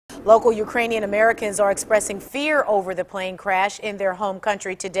Local Ukrainian-Americans are expressing fear over the plane crash in their home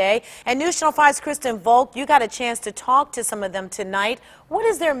country today. And News Channel 5's Kristen Volk, you got a chance to talk to some of them tonight. What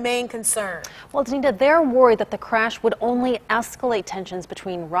is their main concern? Well, Danita, they're worried that the crash would only escalate tensions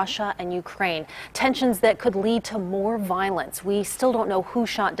between Russia and Ukraine, tensions that could lead to more violence. We still don't know who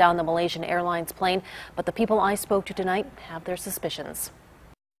shot down the Malaysian Airlines plane, but the people I spoke to tonight have their suspicions.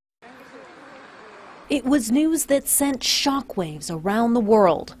 It was news that sent shockwaves around the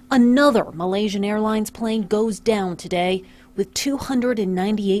world. Another Malaysian Airlines plane goes down today with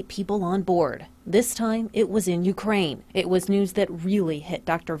 298 people on board. This time it was in Ukraine. It was news that really hit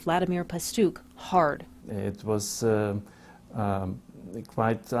Dr. Vladimir Pastuk hard. It was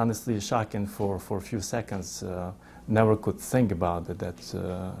quite honestly shocking for a few seconds. Never could think about it, that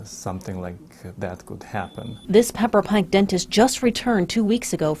something like that could happen. This Pepper Pike dentist just returned 2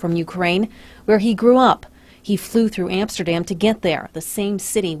 weeks ago from Ukraine, where he grew up. He flew through Amsterdam to get there, the same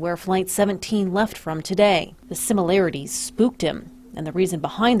city where Flight 17 left from today. The similarities spooked him, and the reason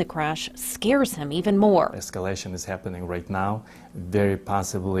behind the crash scares him even more. Escalation is happening right now. Very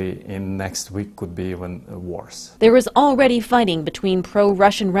possibly in next week could be even worse. There is already fighting between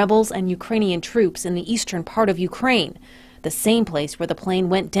pro-Russian rebels and Ukrainian troops in the eastern part of Ukraine, the same place where the plane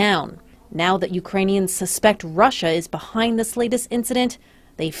went down. Now that Ukrainians suspect Russia is behind this latest incident,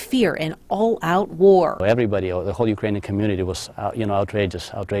 they fear an all-out war. Everybody, the whole Ukrainian community was,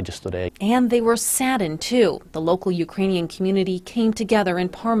 outrageous today. And they were saddened, too. The local Ukrainian community came together in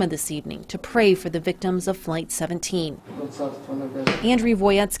Parma this evening to pray for the victims of Flight 17. Andriy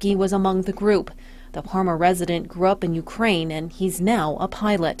Voyetsky was among the group. The Parma resident grew up in Ukraine, and he's now a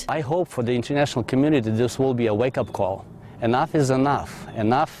pilot. I hope for the international community this will be a wake-up call. Enough is enough.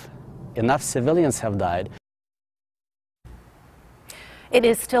 Enough civilians have died. It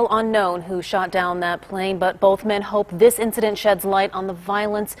is still unknown who shot down that plane, but both men hope this incident sheds light on the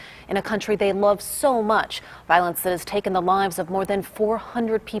violence in a country they love so much. Violence that has taken the lives of more than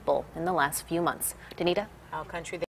 400 people in the last few months. Danita? Our country.